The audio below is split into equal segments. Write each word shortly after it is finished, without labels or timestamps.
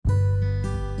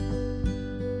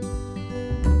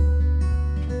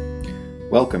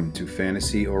Welcome to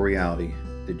Fantasy or Reality,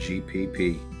 the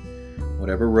GPP.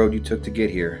 Whatever road you took to get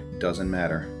here doesn't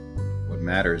matter. What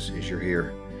matters is you're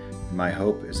here. And my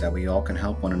hope is that we all can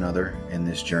help one another in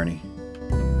this journey.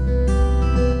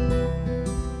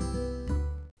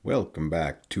 Welcome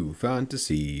back to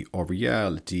Fantasy or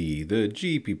Reality, the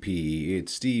GPP.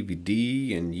 It's Stevie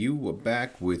D, and you are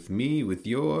back with me with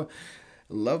your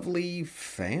lovely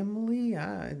family.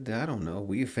 I don't know.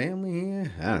 We a family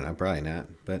here? I don't know. Probably not.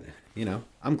 But,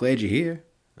 I'm glad you're here.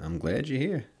 I'm glad you're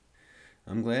here.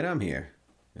 I'm glad I'm here.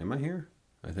 Am I here?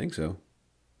 I think so.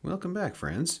 Welcome back,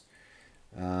 friends.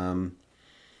 Sorry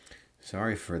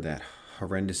for that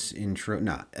horrendous intro.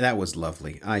 Nah, that was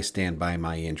lovely. I stand by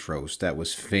my intros. That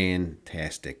was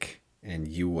fantastic. And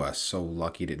you are so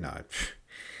lucky to not.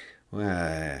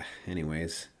 Well,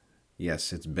 anyways,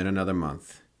 yes, it's been another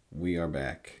month. We are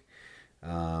back.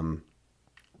 I'm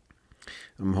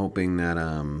hoping that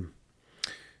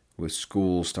with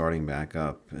school starting back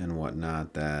up and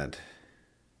whatnot, that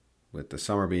with the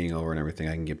summer being over and everything,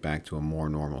 I can get back to a more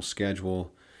normal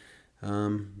schedule.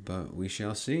 But we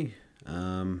shall see.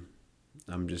 I'm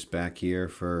just back here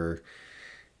for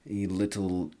a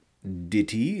little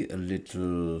ditty, a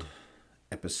little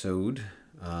episode.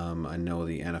 I know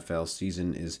the NFL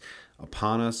season is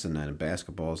upon us, and that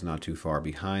basketball is not too far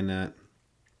behind that.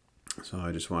 So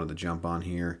I just wanted to jump on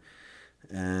here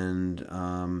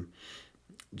and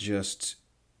just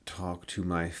talk to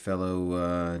my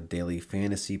fellow daily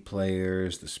fantasy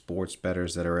players, the sports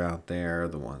bettors that are out there,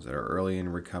 the ones that are early in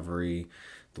recovery,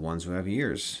 the ones who have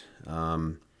years.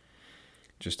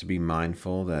 Just to be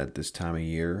mindful that this time of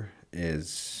year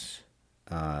is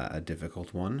a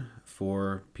difficult one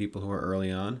for people who are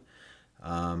early on.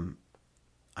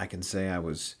 I can say I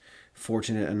was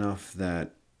fortunate enough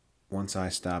that once I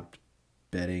stopped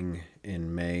betting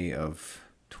in May of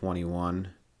 21,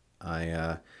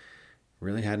 I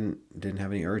really didn't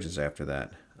have any urges after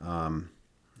that.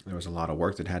 There was a lot of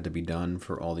work that had to be done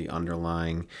for all the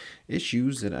underlying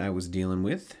issues that I was dealing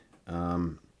with.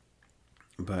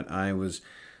 But I was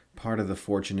part of the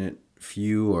fortunate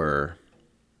few, or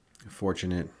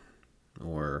fortunate,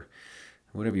 or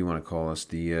whatever you want to call us,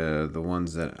 the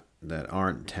ones that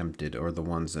aren't tempted, or the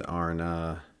ones that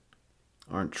aren't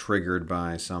triggered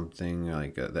by something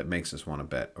like that makes us want to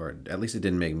bet, or at least it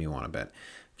didn't make me want to bet.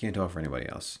 Can't talk for anybody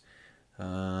else.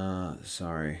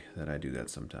 Sorry that I do that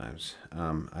sometimes.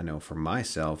 I know for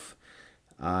myself,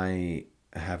 I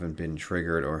haven't been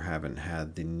triggered or haven't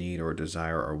had the need or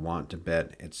desire or want to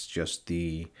bet. It's just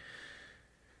the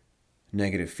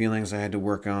negative feelings I had to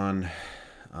work on.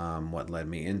 What led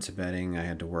me into betting, I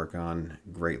had to work on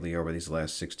greatly over these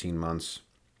last 16 months.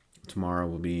 Tomorrow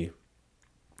will be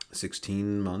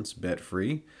 16 months bet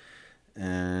free,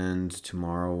 and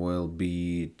tomorrow will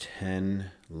be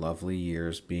 10 lovely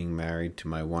years being married to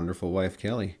my wonderful wife,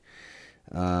 Kelly.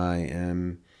 I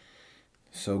am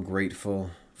so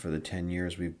grateful for the 10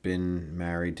 years we've been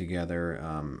married together.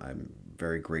 I'm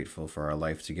very grateful for our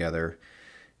life together.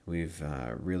 We've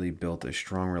really built a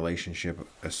strong relationship,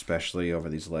 especially over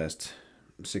these last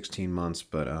 16 months,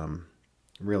 but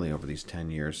really over these 10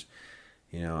 years.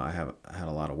 I have had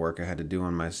a lot of work I had to do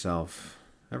on myself.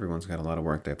 Everyone's got a lot of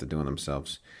work they have to do on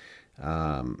themselves.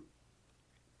 Hell,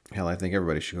 I think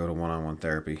everybody should go to one-on-one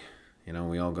therapy.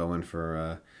 We all go in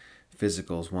for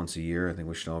physicals once a year. I think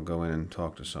we should all go in and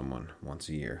talk to someone once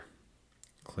a year.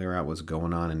 Clear out what's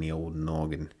going on in the old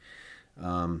noggin.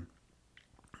 Yeah,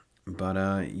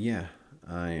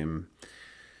 I am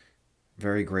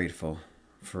very grateful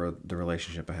for the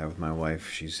relationship I have with my wife.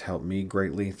 She's helped me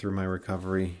greatly through my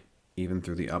recovery, even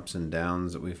through the ups and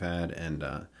downs that we've had, and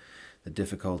the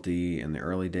difficulty in the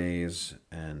early days,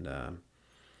 and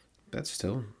that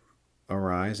still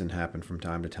arise and happen from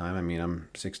time to time. I mean, I'm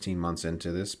 16 months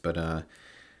into this, but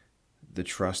the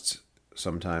trust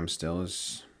sometimes still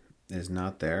is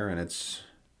not there, and it's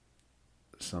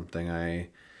something I've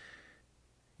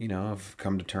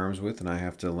come to terms with, and I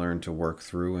have to learn to work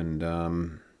through and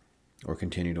or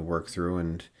continue to work through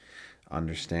and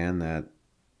understand that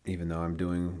even though I'm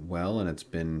doing well and it's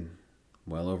been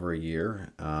well over a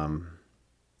year,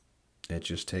 it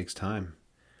just takes time,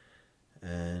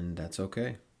 and that's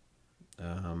okay.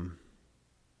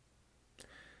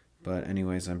 But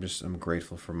anyways, I'm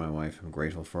grateful for my wife. I'm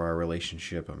grateful for our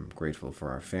relationship. I'm grateful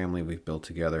for our family we've built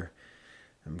together.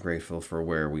 I'm grateful for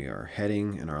where we are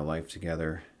heading in our life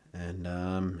together.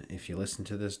 And if you listen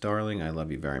to this, darling, I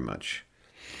love you very much.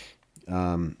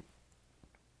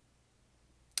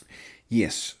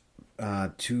 Yes,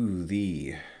 to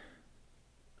the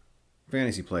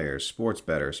fantasy players, sports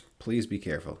bettors, please be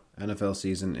careful. NFL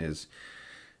season is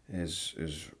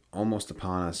is almost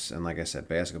upon us, and like I said,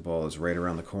 basketball is right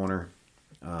around the corner.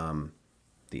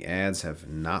 The ads have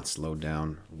not slowed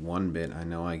down one bit. I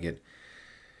know I get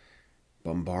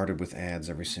bombarded with ads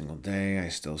every single day. I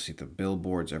still see the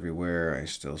billboards everywhere. I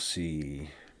still see,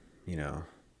 you know,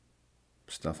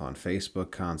 stuff on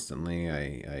Facebook constantly.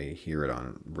 I hear it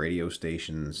on radio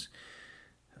stations.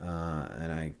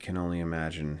 And I can only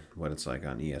imagine what it's like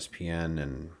on ESPN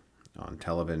and on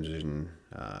television.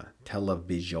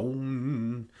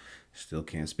 Still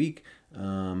can't speak.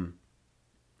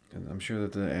 I'm sure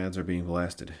that the ads are being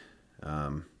blasted.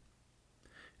 And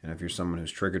if you're someone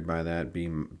who's triggered by that, be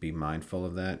mindful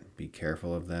of that. Be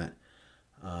careful of that.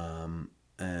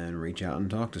 And reach out and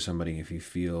talk to somebody if you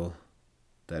feel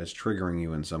that it's triggering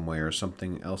you in some way, or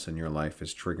something else in your life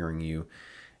is triggering you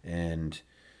and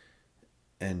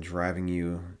driving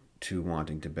you to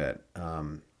wanting to bet.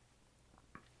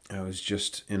 I was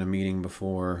just in a meeting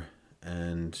before,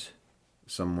 and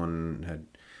someone had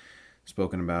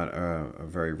spoken about a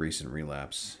very recent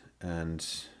relapse, and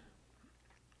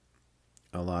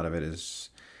a lot of it is,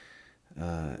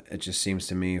 it just seems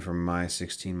to me from my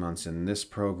 16 months in this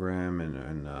program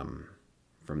and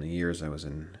from the years I was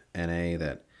in NA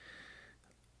that,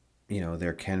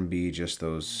 there can be just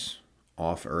those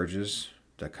off urges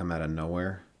that come out of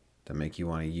nowhere that make you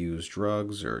want to use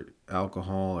drugs or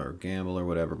alcohol or gamble or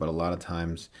whatever. But a lot of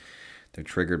times they're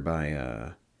triggered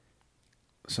by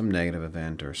some negative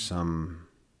event or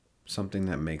something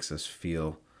that makes us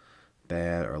feel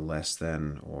bad or less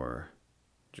than or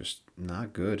just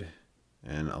not good.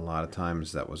 And a lot of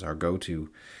times that was our go-to,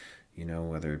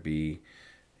 whether it be,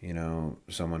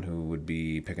 someone who would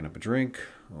be picking up a drink,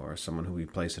 or someone who would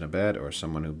be placing a bet, or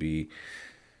someone who'd be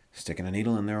sticking a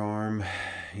needle in their arm.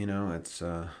 It's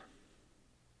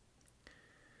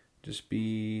just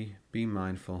be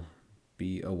mindful,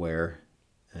 be aware,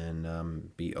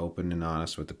 and be open and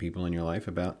honest with the people in your life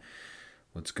about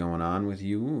what's going on with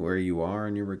you, where you are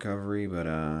in your recovery. But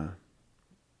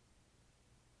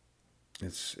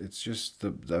it's just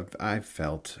I've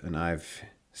felt and I've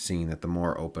seen that the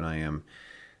more open I am,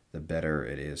 the better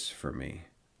it is for me.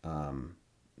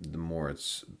 The more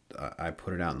I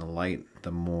put it out in the light,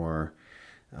 the more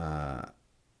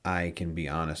I can be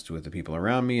honest with the people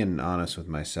around me and honest with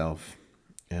myself.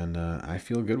 And I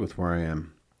feel good with where I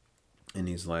am in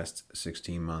these last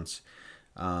 16 months.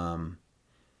 I'll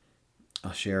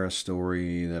share a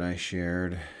story that I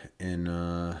shared in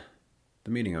the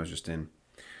meeting I was just in.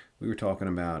 We were talking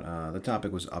about, the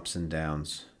topic was ups and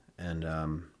downs. And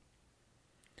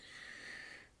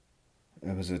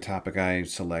it was a topic I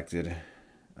selected.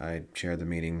 I chaired the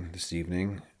meeting this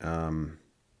evening.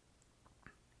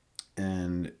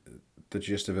 And the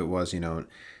gist of it was,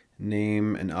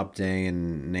 name an up day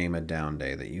and name a down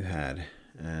day that you had,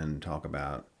 and talk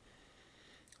about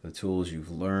the tools you've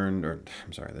learned,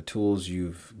 the tools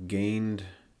you've gained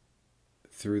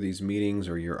through these meetings,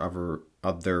 or your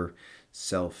other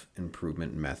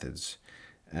self-improvement methods.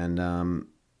 And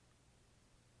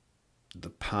the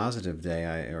positive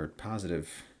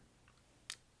positive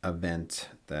event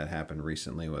that happened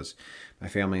recently was my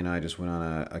family and I just went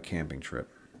on a camping trip.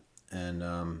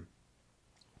 And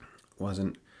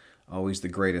wasn't always the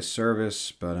greatest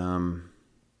service, but I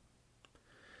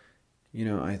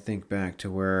think back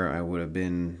to where I would have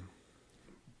been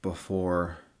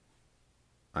before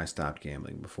I stopped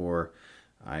gambling, before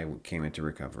I came into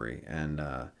recovery. And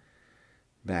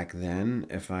back then,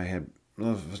 if I had,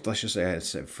 let's just say,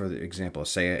 for example,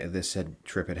 say this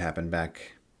trip had happened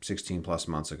back 16 plus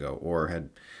months ago, or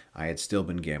I had still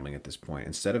been gambling at this point,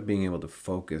 instead of being able to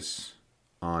focus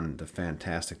on the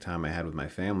fantastic time I had with my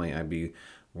family, I'd be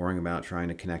worrying about trying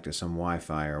to connect to some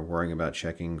Wi-Fi, or worrying about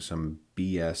checking some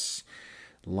BS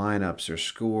lineups or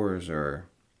scores, or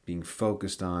being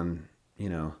focused on,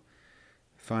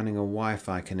 finding a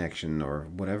Wi-Fi connection or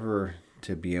whatever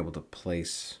to be able to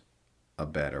place a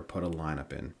bet or put a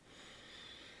lineup in.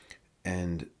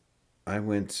 And I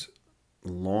went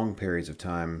long periods of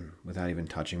time without even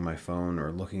touching my phone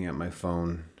or looking at my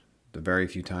phone. The very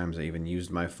few times I even used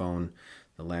my phone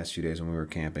the last few days when we were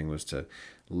camping was to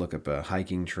look up a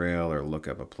hiking trail, or look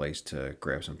up a place to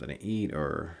grab something to eat,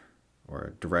 or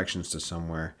directions to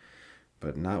somewhere.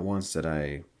 But not once did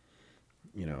I,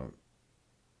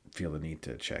 feel the need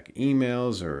to check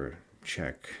emails or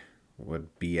check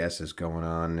what BS is going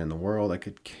on in the world. I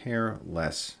could care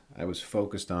less. I was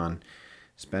focused on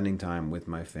spending time with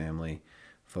my family,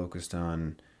 focused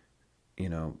on,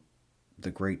 the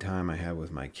great time I had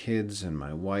with my kids and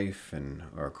my wife and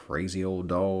our crazy old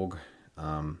dog.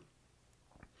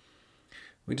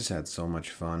 We just had so much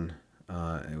fun.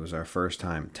 It was our first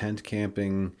time tent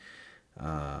camping.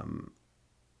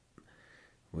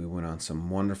 We went on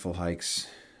some wonderful hikes.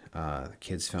 The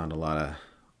kids found a lot of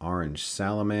orange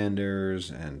salamanders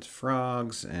and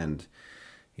frogs, and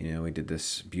we did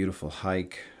this beautiful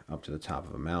hike up to the top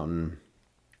of a mountain,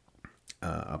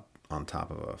 up on top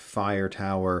of a fire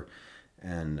tower,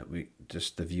 and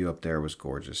the view up there was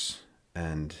gorgeous,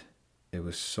 and it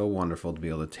was so wonderful to be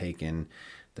able to take in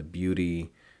the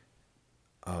beauty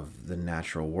of the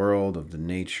natural world, of the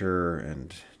nature,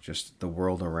 and just the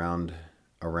world around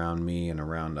me and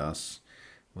around us,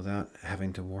 without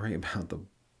having to worry about the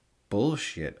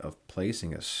bullshit of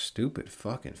placing a stupid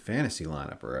fucking fantasy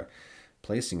lineup, or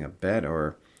placing a bet,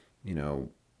 or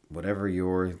whatever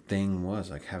your thing was,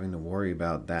 like having to worry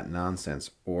about that nonsense.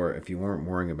 Or if you weren't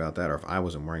worrying about that, or if I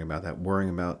wasn't worrying about that, worrying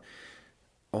about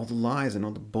all the lies and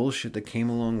all the bullshit that came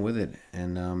along with it,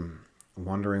 and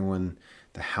wondering when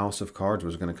the house of cards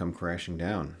was going to come crashing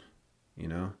down,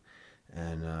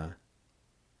 and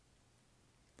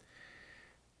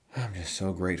I'm just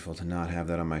so grateful to not have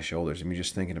that on my shoulders. I mean,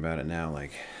 just thinking about it now,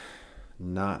 like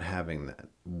not having that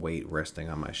weight resting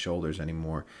on my shoulders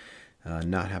anymore,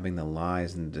 not having the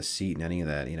lies and the deceit and any of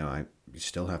that. I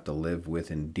still have to live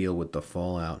with and deal with the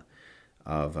fallout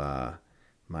of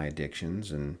my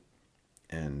addictions, and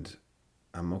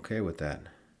I'm okay with that.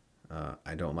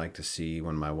 I don't like to see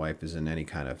when my wife is in any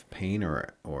kind of pain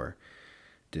or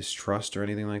distrust or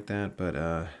anything like that,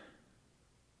 but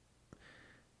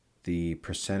the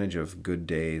percentage of good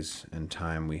days and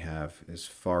time we have is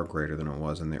far greater than it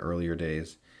was in the earlier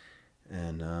days.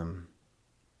 And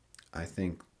I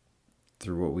think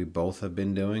through what we both have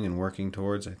been doing and working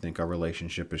towards, I think our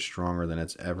relationship is stronger than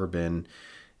it's ever been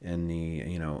in the,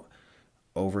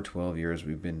 over 12 years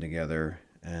we've been together,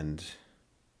 and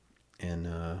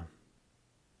in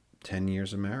 10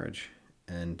 years of marriage.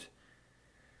 And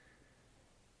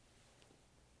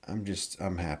I'm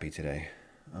happy today.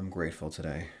 I'm grateful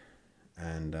today.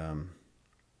 And I'm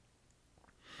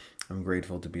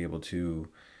grateful to be able to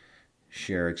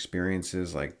share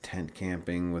experiences like tent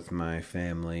camping with my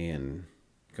family, and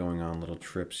going on little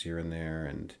trips here and there,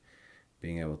 and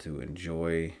being able to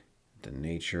enjoy the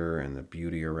nature and the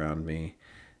beauty around me,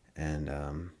 and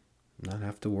not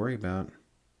have to worry about,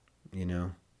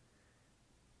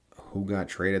 who got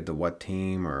traded to what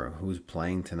team, or who's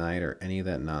playing tonight, or any of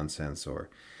that nonsense, or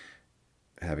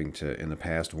having to, in the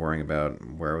past, worrying about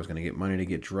where I was going to get money to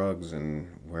get drugs,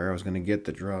 and where I was going to get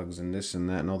the drugs, and this and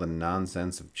that, and all the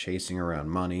nonsense of chasing around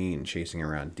money and chasing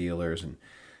around dealers, and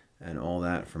all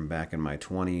that from back in my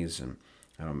 20s, and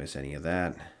I don't miss any of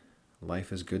that.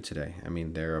 Life is good today. I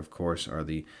mean, there, of course, are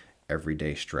the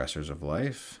everyday stressors of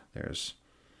life. There's,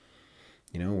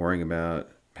 worrying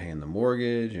about paying the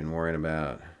mortgage, and worrying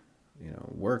about,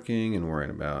 working, and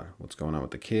worrying about what's going on with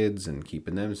the kids and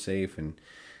keeping them safe, and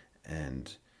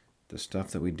the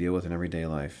stuff that we deal with in everyday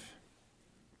life.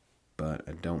 But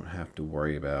I don't have to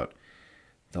worry about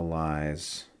the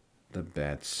lies, the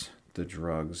bets, the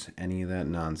drugs, any of that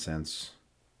nonsense.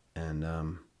 And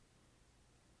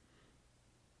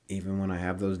even when I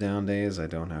have those down days, I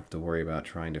don't have to worry about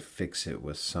trying to fix it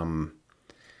with some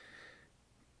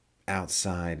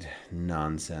outside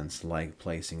nonsense like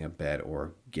placing a bet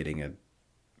or getting a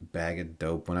bag of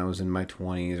dope when I was in my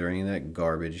 20s, or any of that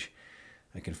garbage.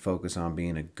 I can focus on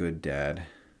being a good dad,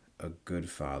 a good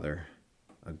father,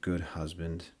 a good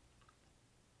husband,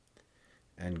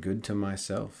 and good to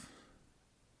myself.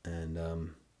 And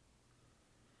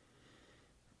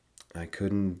I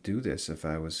couldn't do this if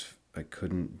I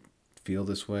couldn't feel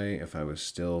this way if I was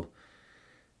still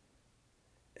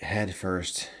head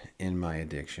first in my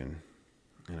addiction.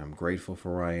 And I'm grateful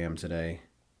for where I am today.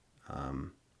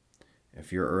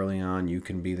 If you're early on, you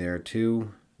can be there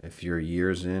too. If you're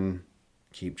years in,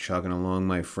 keep chugging along,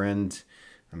 my friend.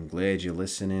 I'm glad you're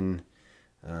listening.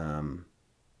 I'm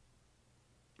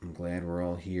glad we're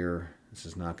all here. This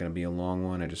is not going to be a long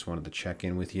one. I just wanted to check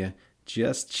in with you.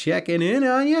 Just checking in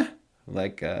on you,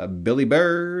 like Billy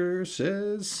Burr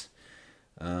says.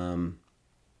 How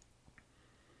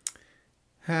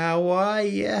are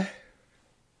ya?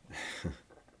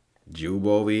 Jube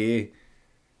over here.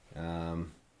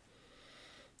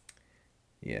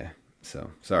 Yeah.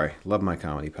 So, sorry. Love my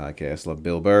comedy podcast. Love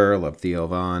Bill Burr. Love Theo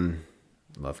Von.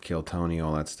 Love Kill Tony.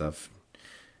 All that stuff.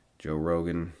 Joe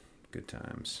Rogan. Good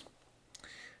times.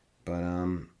 But,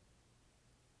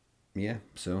 yeah.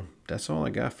 So, that's all I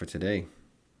got for today.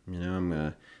 I'm going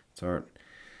to start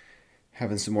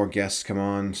having some more guests come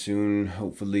on soon,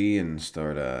 hopefully, and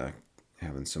start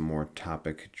having some more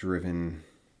topic-driven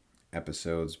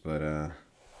episodes. But,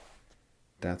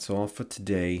 that's all for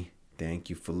today.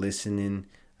 Thank you for listening.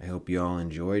 I hope you all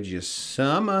enjoyed your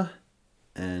summer.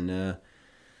 And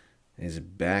is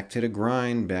back to the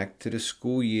grind, back to the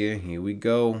school year. Here we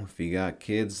go. If you got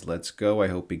kids, let's go. I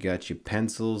hope you got your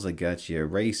pencils. I got your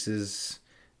erasers.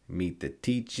 Meet the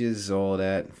teachers, all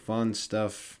that fun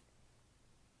stuff.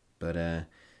 But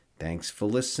thanks for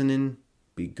listening.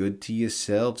 Be good to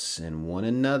yourselves and one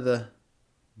another.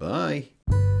 Bye.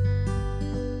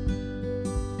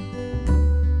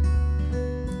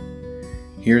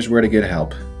 Here's where to get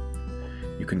help.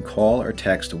 You can call or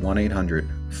text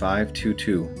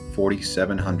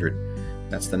 1-800-522-4700.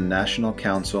 That's the National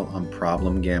Council on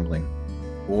Problem Gambling.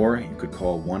 Or you could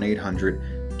call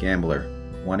 1-800-GAMBLER,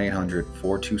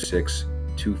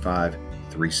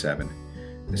 1-800-426-2537.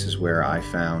 This is where I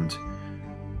found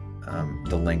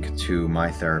the link to my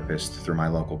therapist through my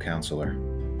local counselor.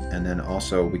 And then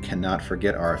also, we cannot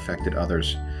forget our affected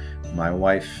others. My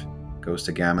wife goes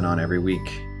to Gam-Anon every week,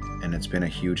 and it's been a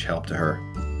huge help to her.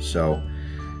 So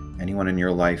anyone in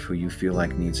your life who you feel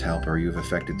like needs help or you've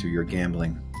affected through your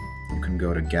gambling, you can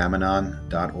go to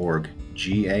gamanon.org,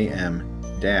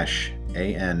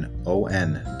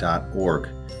 GAM-ANON.org.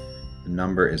 The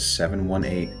number is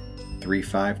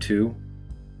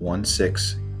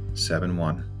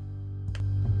 718-352-1671.